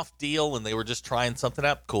one-off deal and they were just trying something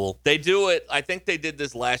out, cool. They do it. I think they did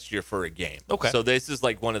this last year for a game. Okay. So this is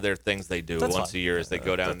like one of their things they do once a year. Is they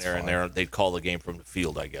go down there and they call the game from the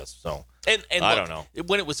field, I guess. So and I look, don't know.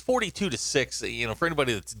 When it was 42-6, for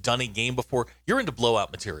anybody that's done a game before, you're into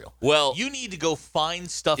blowout material. Well, you need to go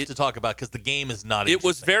find stuff to talk about because the game is not. It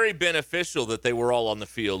was very beneficial that they were all on the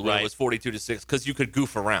field when it was 42-6 because you could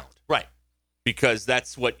goof around. Right. Because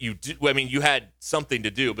that's what you do. I mean, you had something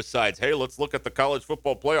to do besides, hey, let's look at the college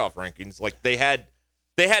football playoff rankings. Like they had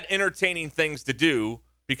entertaining things to do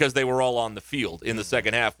because they were all on the field in the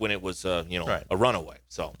second half when it was, a runaway.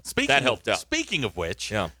 So that helped out. Speaking of which,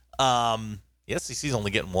 the SEC's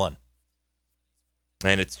only getting 1.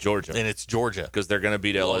 And it's Georgia. Because they're going to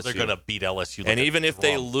beat LSU. They're going to beat LSU. And even if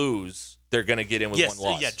they lose, they're going to get in with one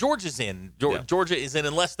loss. Yeah, Georgia's in. Georgia is in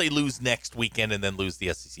unless they lose next weekend and then lose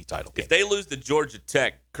the SEC title game. If they lose to Georgia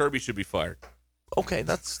Tech, Kirby should be fired. Okay,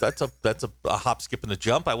 that's a hop, skip, and a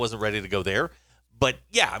jump. I wasn't ready to go there. But,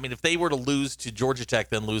 yeah, I mean, if they were to lose to Georgia Tech,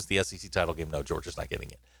 then lose the SEC title game, no, Georgia's not getting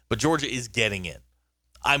in. But Georgia is getting in.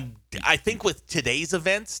 I think with today's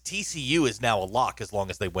events, TCU is now a lock as long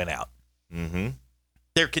as they win out. Mm-hmm.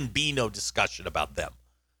 There can be no discussion about them.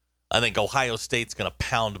 I think Ohio State's going to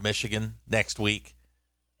pound Michigan next week.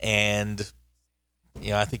 And,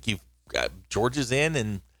 I think you've got Georgia's in,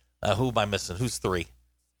 and who am I missing? Who's 3?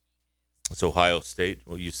 It's Ohio State.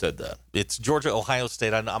 Well, you said that. It's Georgia, Ohio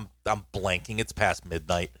State. I'm blanking. It's past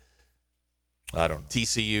midnight. I don't know.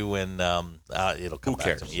 TCU and it'll come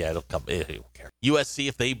back to me. Yeah, it'll come. Who cares? USC,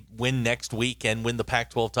 if they win next week and win the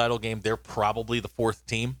Pac-12 title game, they're probably the 4th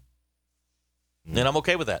team. And I'm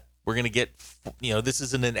okay with that. We're going to get, this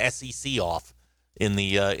isn't an SEC off in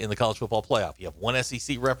the college football playoff. You have one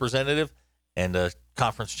SEC representative and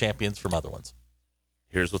conference champions from other ones.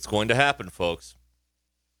 Here's what's going to happen, folks.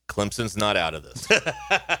 Clemson's not out of this.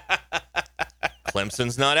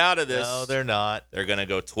 Clemson's not out of this. No, they're not. They're going to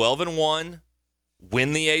go 12-1,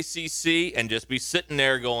 win the ACC, and just be sitting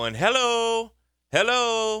there going, hello,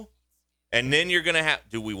 hello. And then you're going to have,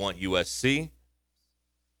 do we want USC?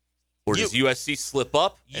 Or does USC slip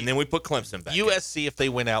up, and then we put Clemson back USC, if they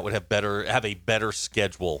win out, would have a better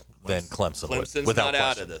schedule than Clemson would. Clemson's not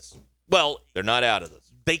out of this. Well, they're not out of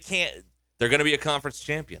this. They can't. They're going to be a conference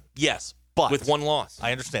champion. Yes, but with one loss.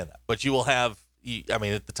 I understand that. But you will have,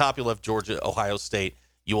 at the top you'll have Georgia, Ohio State.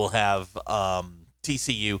 You will have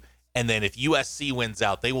TCU. And then if USC wins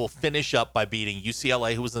out, they will finish up by beating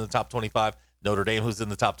UCLA, who was in the top 25, Notre Dame, who's in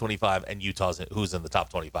the top 25, and Utah, who's in the top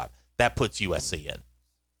 25. That puts USC in.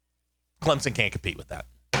 Clemson can't compete with that.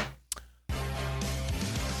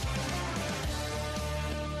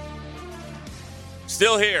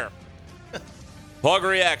 Still here. Hog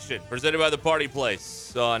Reaction, presented by the Party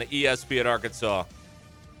Place on ESPN Arkansas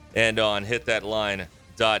and on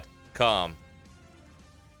hitthatline.com.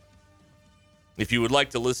 If you would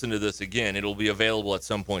like to listen to this again, it'll be available at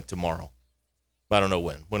some point tomorrow. I don't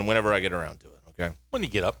know whenever I get around to it, okay? When you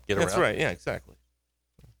get up, get around. That's right, yeah, exactly.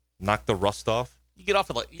 Knock the rust off. You get off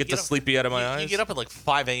at get the sleepy out of my eyes. You get up at like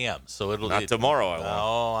 5 a.m. So it'll not tomorrow.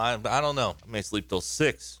 I don't know. I may sleep till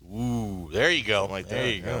 6. Ooh, there you go. Like there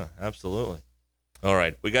that. you go. Yeah, absolutely. All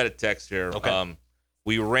right, we got a text here. Okay.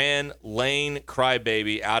 We ran Lane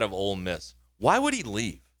Crybaby out of Ole Miss. Why would he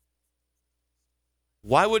leave?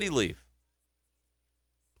 Why would he leave?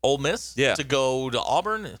 Ole Miss? Yeah. To go to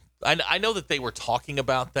Auburn? I know that they were talking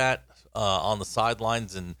about that on the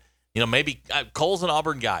sidelines, and maybe Cole's an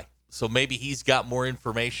Auburn guy, so maybe he's got more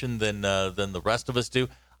information than the rest of us do.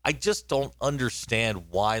 I just don't understand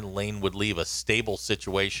why Lane would leave a stable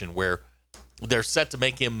situation where they're set to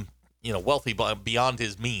make him wealthy beyond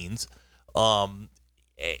his means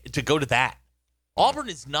to go to that. Auburn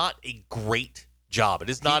is not a great job. It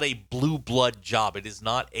is not a blue blood job. It is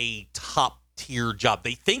not a top tier job.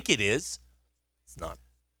 They think it is. It's not.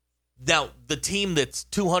 Now, the team that's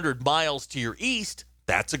 200 miles to your east,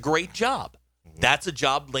 that's a great job. Mm-hmm. That's a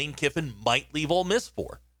job Lane Kiffin might leave Ole Miss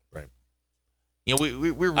for. Right.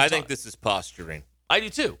 I think this is posturing. I do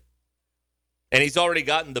too. And he's already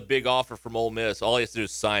gotten the big offer from Ole Miss. All he has to do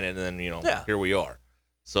is sign it, and then, here we are.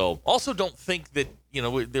 So also don't think that,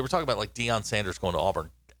 they were talking about like Deion Sanders going to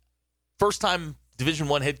Auburn. First time Division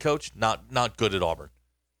I head coach, not good at Auburn.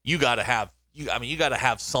 You got to have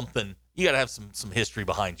something. You got to have some history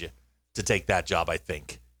behind you to take that job, I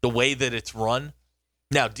think. The way that it's run.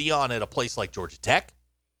 Now, Deion at a place like Georgia Tech,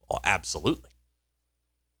 absolutely.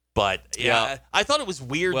 But, yeah, I thought it was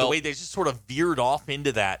weird the way they just sort of veered off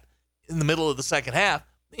into that in the middle of the second half.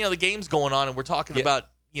 The game's going on, and we're talking about,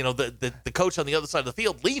 the coach on the other side of the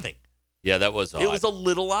field leaving. Yeah, that was odd. It was a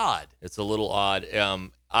little odd. It's a little odd.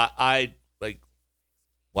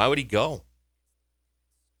 Why would he go?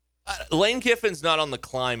 Lane Kiffin's not on the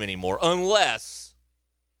climb anymore unless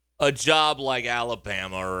a job like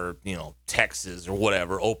Alabama or, Texas or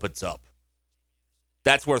whatever opens up.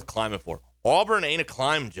 That's worth climbing for. Auburn ain't a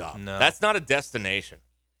climb job. No. That's not a destination.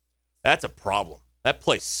 That's a problem. That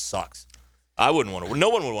place sucks. I wouldn't want to. No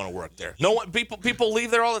one would want to work there. No one. People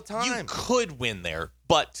leave there all the time. You could win there,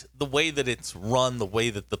 but the way that it's run, the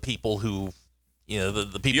way that the people who,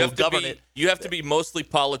 the people who govern it, you have to be mostly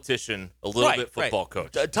politician, a little bit football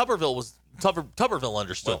coach. Tuberville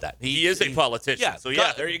understood that. He is a politician. Yeah. So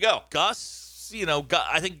there you go. Gus,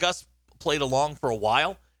 I think Gus played along for a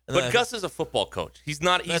while. But Gus is a football coach. He's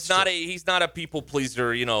not a people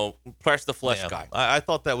pleaser, press the flesh guy. I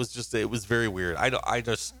thought that was it was very weird.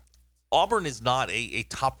 Auburn is not a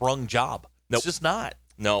top rung job. Nope. It's just not.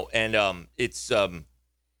 No, and it's and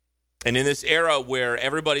in this era where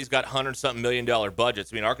everybody's got $100-something million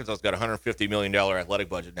budgets. I mean, Arkansas's got a $150 million athletic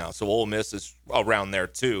budget now, so Ole Miss is around there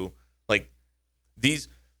too. Like this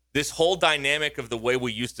whole dynamic of the way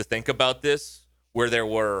we used to think about this, where there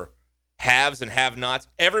were haves and have-nots.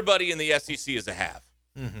 Everybody in the SEC is a have.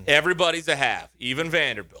 Mm-hmm. Everybody's a have. Even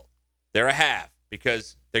Vanderbilt, they're a have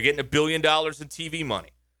because they're getting $1 billion in TV money.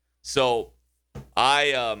 So,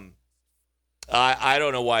 I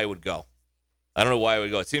don't know why he would go. I don't know why he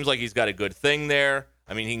would go. It seems like he's got a good thing there.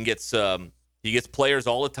 I mean, he gets players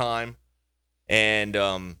all the time, and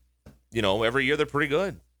every year they're pretty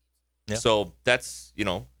good. Yeah. So that's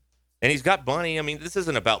and he's got money. I mean, this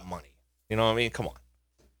isn't about money. You know what I mean? Come on,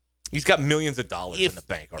 he's got millions of dollars in the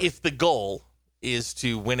bank already. If the goal is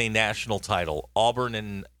to win a national title, Auburn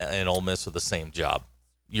and Ole Miss are the same job.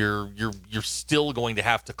 You're still going to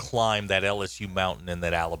have to climb that LSU mountain and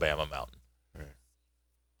that Alabama mountain. Right.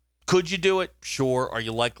 Could you do it? Sure. Are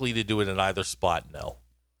you likely to do it in either spot? No.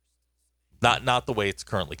 Not the way it's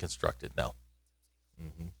currently constructed. No.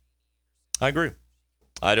 Mm-hmm. I agree.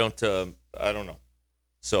 I don't know.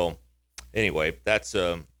 So, anyway, that's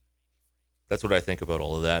what I think about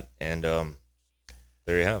all of that, and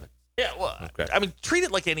there you have it. Yeah. Well, okay. I mean, treat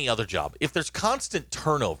it like any other job. If there's constant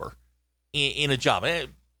turnover in a job.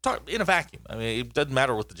 In a vacuum. I mean, it doesn't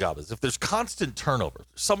matter what the job is. If there's constant turnover,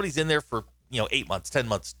 somebody's in there for 8 months, 10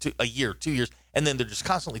 months, a year, 2 years, and then they're just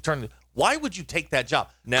constantly turning. Why would you take that job?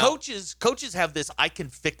 Now, coaches have this "I can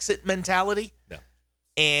fix it" mentality,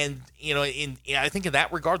 and I think in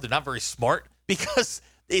that regard they're not very smart because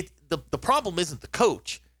the problem isn't the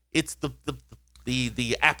coach, it's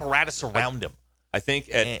the apparatus around him. I think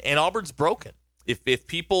and Auburn's broken. If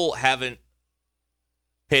people haven't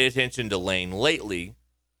paid attention to Lane lately,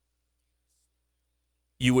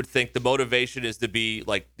 you would think the motivation is to be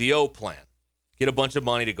like the O plan, get a bunch of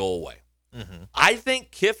money to go away. Mm-hmm. I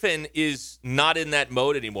think Kiffin is not in that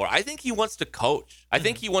mode anymore. I think he wants to coach. I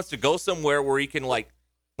think he wants to go somewhere where he can, like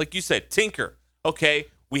you said, tinker. Okay,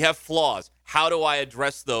 we have flaws. How do I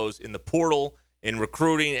address those in the portal, in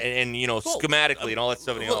recruiting, and schematically and all that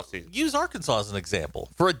stuff in the offseason? Use Arkansas as an example.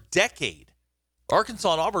 For a decade,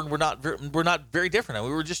 Arkansas and Auburn were not very different. I mean,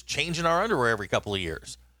 we were just changing our underwear every couple of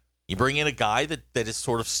years. You bring in a guy that has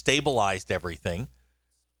sort of stabilized everything.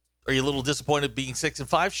 Are you a little disappointed being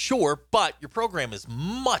 6-5? Sure, but your program is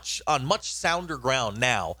on much sounder ground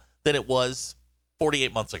now than it was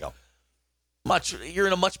 48 months ago. You're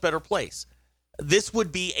in a much better place. This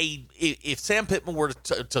would be if Sam Pittman were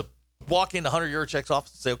to walk into Hunter Yurachek's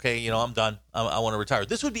office and say, okay, I'm done. I want to retire.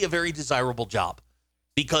 This would be a very desirable job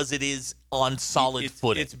because it is on solid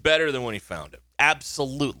footing. It's better than when he found it.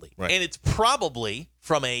 Absolutely. Right. And it's probably,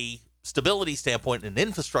 from a stability standpoint and an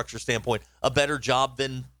infrastructure standpoint, a better job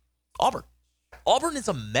than Auburn. Auburn is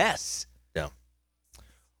a mess. Yeah.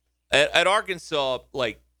 At Arkansas,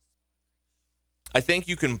 I think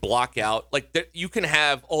you can block out, you can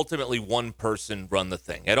have ultimately one person run the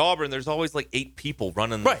thing. At Auburn, there's always 8 people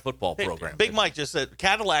running the football program. Big Mike just said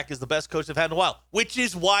Cadillac is the best coach they've had in a while, which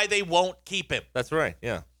is why they won't keep him. That's right,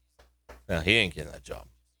 yeah. Yeah, he ain't getting that job.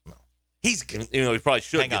 No. He probably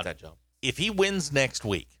should get that job. If he wins next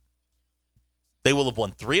week, they will have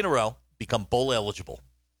won 3 in a row, become bowl eligible.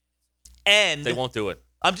 And they won't do it.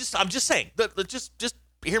 I'm just saying, just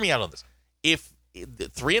hear me out on this. If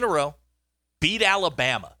 3 in a row, beat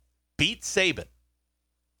Alabama, beat Saban,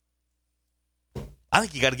 I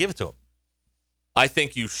think you got to give it to him. I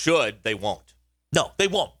think you should. They won't. No, they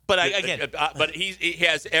won't. But but he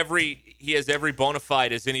has every bona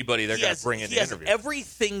fide as anybody they're going to bring in the interview. He has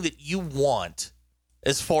everything that you want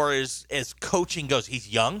as far as coaching goes. He's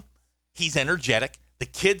young. He's energetic. The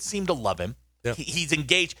kids seem to love him. Yep. He's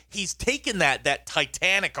engaged. He's taken that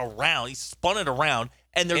Titanic around. He's spun it around,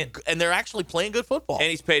 and they're actually playing good football.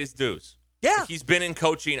 And he's paid his dues. Yeah. He's been in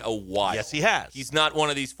coaching a while. Yes, he has. He's not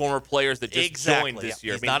one of these former players that just joined this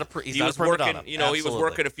year. He's not a prima donna. He was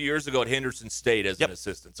working a few years ago at Henderson State as an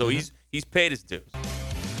assistant. So he's paid his dues.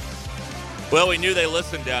 Well, we knew they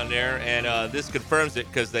listened down there, and this confirms it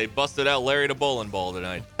because they busted out Larry the bowling ball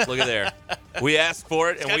tonight. Look at there. We asked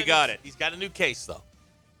for it, and we got it. He's got a new case, though.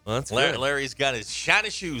 Well, that's good. Larry's got his shiny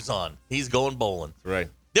shoes on. He's going bowling. Right.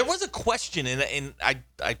 There was a question, and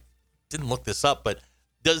I didn't look this up, but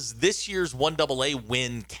does this year's 1AA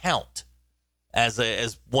win count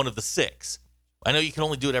as one of the 6? I know you can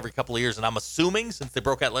only do it every couple of years, and I'm assuming since they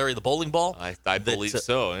broke out Larry the bowling ball, I believe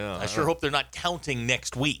so. Yeah. I sure hope they're not counting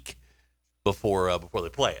next week before they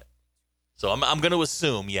play it. So I'm going to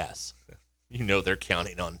assume yes. They're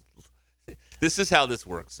counting on. This is how this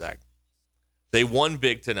works, Zach. They won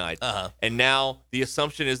big tonight, and now the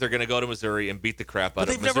assumption is they're going to go to Missouri and beat the crap out of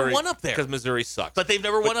Missouri. But they've never won up there. Because Missouri sucks. But they've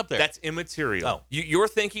never won up there. That's immaterial. Oh. You're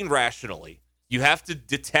thinking rationally. You have to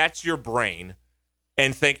detach your brain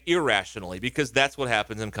and think irrationally because that's what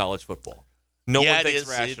happens in college football. No one thinks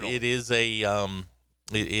rationally. It is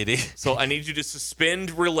It is. So I need you to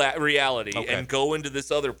suspend reality and go into this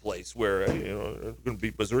other place where it's going to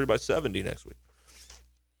beat Missouri by 70 next week.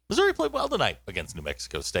 Missouri played well tonight against New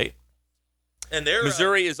Mexico State. And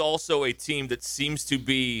Missouri is also a team that seems to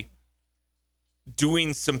be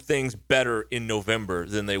doing some things better in November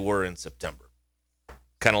than they were in September.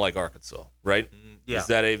 Kind of like Arkansas, right? Yeah. Is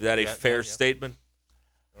that a fair statement?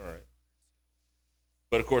 All right.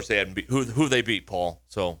 But of course they hadn't beat who they beat, Paul.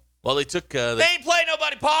 So they took they ain't played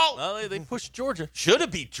nobody, Paul. Well, they pushed Georgia. Should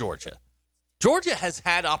have beat Georgia. Georgia has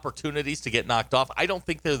had opportunities to get knocked off. I don't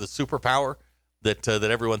think they're the superpower that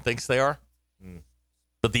everyone thinks they are.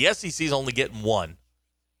 But the SEC's only getting one,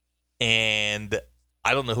 and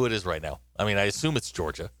I don't know who it is right now. I mean, I assume it's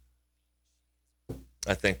Georgia.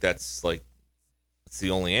 I think that's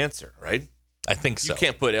the only answer, right? I think so. You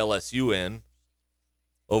can't put LSU in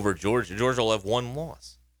over Georgia. Georgia will have one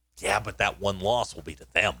loss. Yeah, but that one loss will be to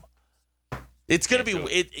them. It's going to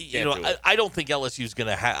be I don't think LSU's going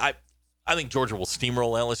to have. I think Georgia will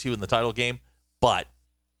steamroll LSU in the title game, but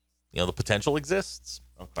the potential exists.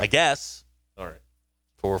 Okay. I guess. All right.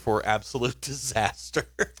 For absolute disaster.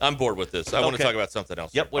 I'm bored with this. I want to talk about something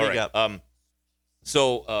else. Yep. What do you got?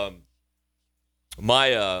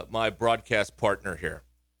 My broadcast partner here,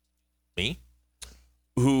 me,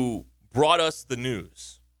 who brought us the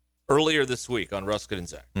news earlier this week on Ruskin and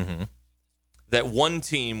Zach, that one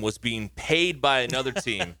team was being paid by another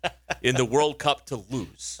team in the World Cup to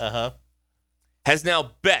lose, has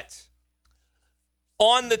now bet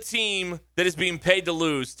on the team that is being paid to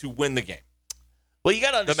lose to win the game. Well, you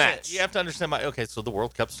got to understand. The match. You have to understand so the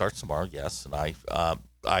World Cup starts tomorrow. Yes, and I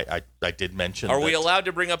did mention. Are we allowed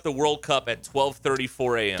to bring up the World Cup at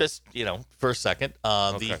 12:34 a.m.? Just for a second.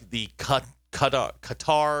 The Qatar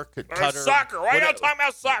soccer. Why are you not talking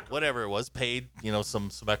about soccer? Whatever it was, paid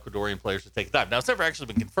some Ecuadorian players to take a dive. Now it's never actually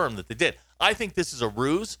been confirmed that they did. I think this is a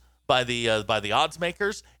ruse by the odds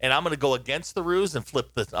makers, and I'm going to go against the ruse and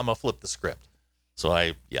flip the script. So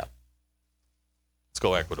let's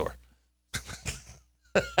go Ecuador.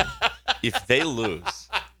 If they lose,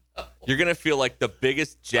 you're going to feel like the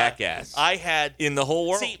biggest jackass in the whole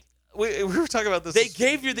world. See, we were talking about this. They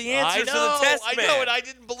gave you the answers to the test, I know, and I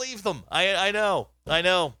didn't believe them. I know.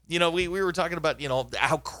 You know, we were talking about, you know,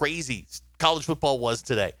 how crazy college football was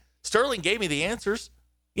today. Sterling gave me the answers.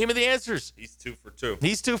 He's 2 for 2.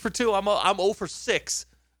 He's 2 for 2. I'm 0 for 6.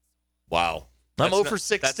 Wow. I'm 0 for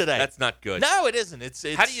 6 today. That's not good. No, it isn't. It's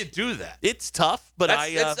how do you do that? It's tough, but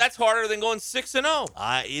that's harder than going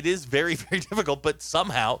 6-0. It is very, very difficult, but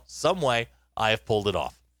somehow, some way, I have pulled it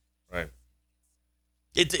off. Right.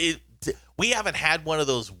 We haven't had one of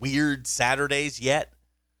those weird Saturdays yet.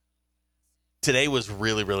 Today was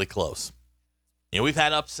really, really close. You know, we've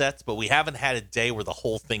had upsets, but we haven't had a day where the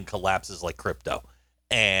whole thing collapses like crypto.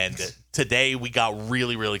 And today we got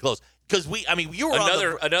really, really close. Because you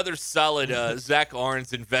were another solid Zach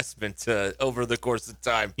Arns investment over the course of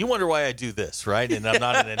time. You wonder why I do this, right? And I'm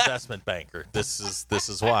not an investment banker. This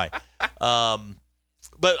is why.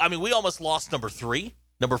 But I mean, we almost lost number 3,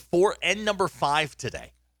 number 4, and number 5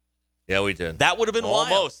 today. Yeah, we did. That would have been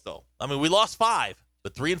wild. Almost though. I mean, we lost 5,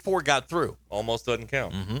 but 3 and 4 got through. Almost doesn't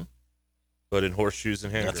count. Mm-hmm. But in horseshoes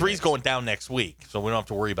and hand. 3's going down next week, so we don't have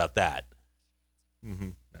to worry about that. Mm-hmm.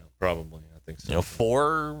 No, probably. I think so. You know,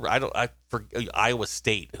 4. For Iowa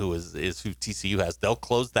State, who is who TCU has, they'll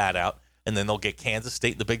close that out, and then they'll get Kansas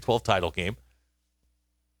State in the Big 12 title game.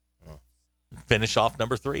 Finish off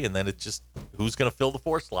number 3, and then it's just who's going to fill the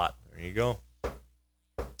 4 slot. There you go.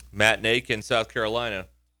 Matt Nake in South Carolina,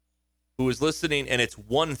 who is listening, and it's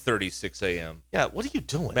 1:36 a.m. Yeah, what are you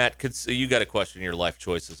doing, Matt? You got to question your life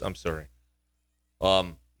choices. I'm sorry.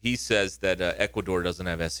 He says that Ecuador doesn't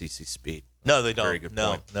have SEC speed. No, they don't. Very good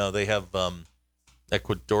point. No, they have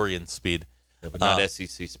Ecuadorian speed, but not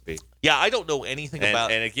SEC speed. Yeah, I don't know anything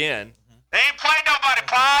about. And again, they ain't playing nobody,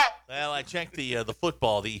 Paul. Well, I checked the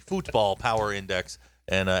football power index,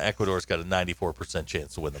 and Ecuador's got a 94%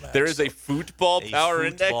 chance to win the match. There is a football power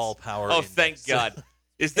index? Football power index. Oh, thank God.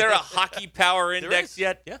 Is there a hockey power index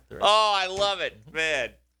yet? Yeah, there is. Oh, I love it,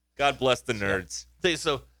 man. God bless the nerds.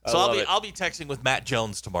 So I'll be texting with Matt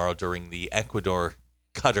Jones tomorrow during the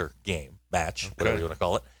Ecuador-Qatar game match, whatever you want to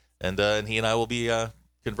call it, and he and I will be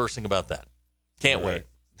conversing about that. Can't wait.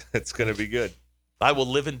 It's going to be good. I will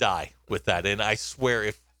live and die with that, and I swear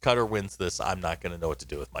if Qatar wins this, I'm not going to know what to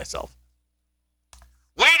do with myself.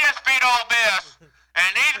 We just beat Ole Miss,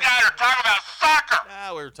 and these guys are talking about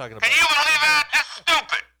soccer. We were talking about. Can you believe that? That's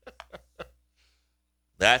stupid.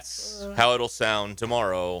 That's how it'll sound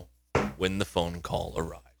tomorrow when the phone call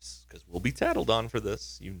arrives, because we'll be tattled on for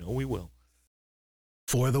this. You know we will.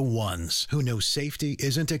 For the ones who know safety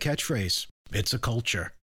isn't a catchphrase, it's a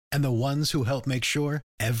culture. And the ones who help make sure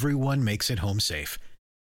everyone makes it home safe.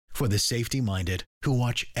 For the safety-minded who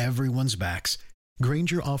watch everyone's backs,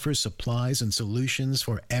 Grainger offers supplies and solutions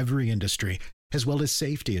for every industry, as well as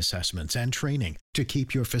safety assessments and training to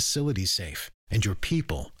keep your facilities safe and your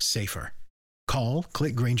people safer. Call,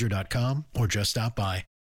 clickgrainger.com, or just stop by.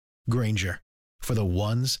 Grainger, for the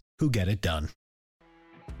ones who get it done.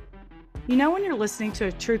 You know when you're listening to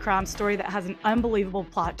a true crime story that has an unbelievable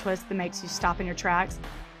plot twist that makes you stop in your tracks?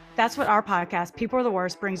 That's what our podcast, People Are the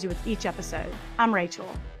Worst, brings you with each episode. I'm Rachel.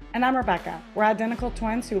 And I'm Rebecca. We're identical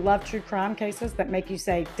twins who love true crime cases that make you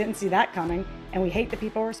say, didn't see that coming, and we hate the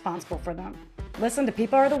people responsible for them. Listen to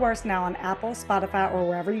People Are the Worst now on Apple, Spotify, or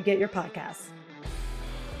wherever you get your podcasts.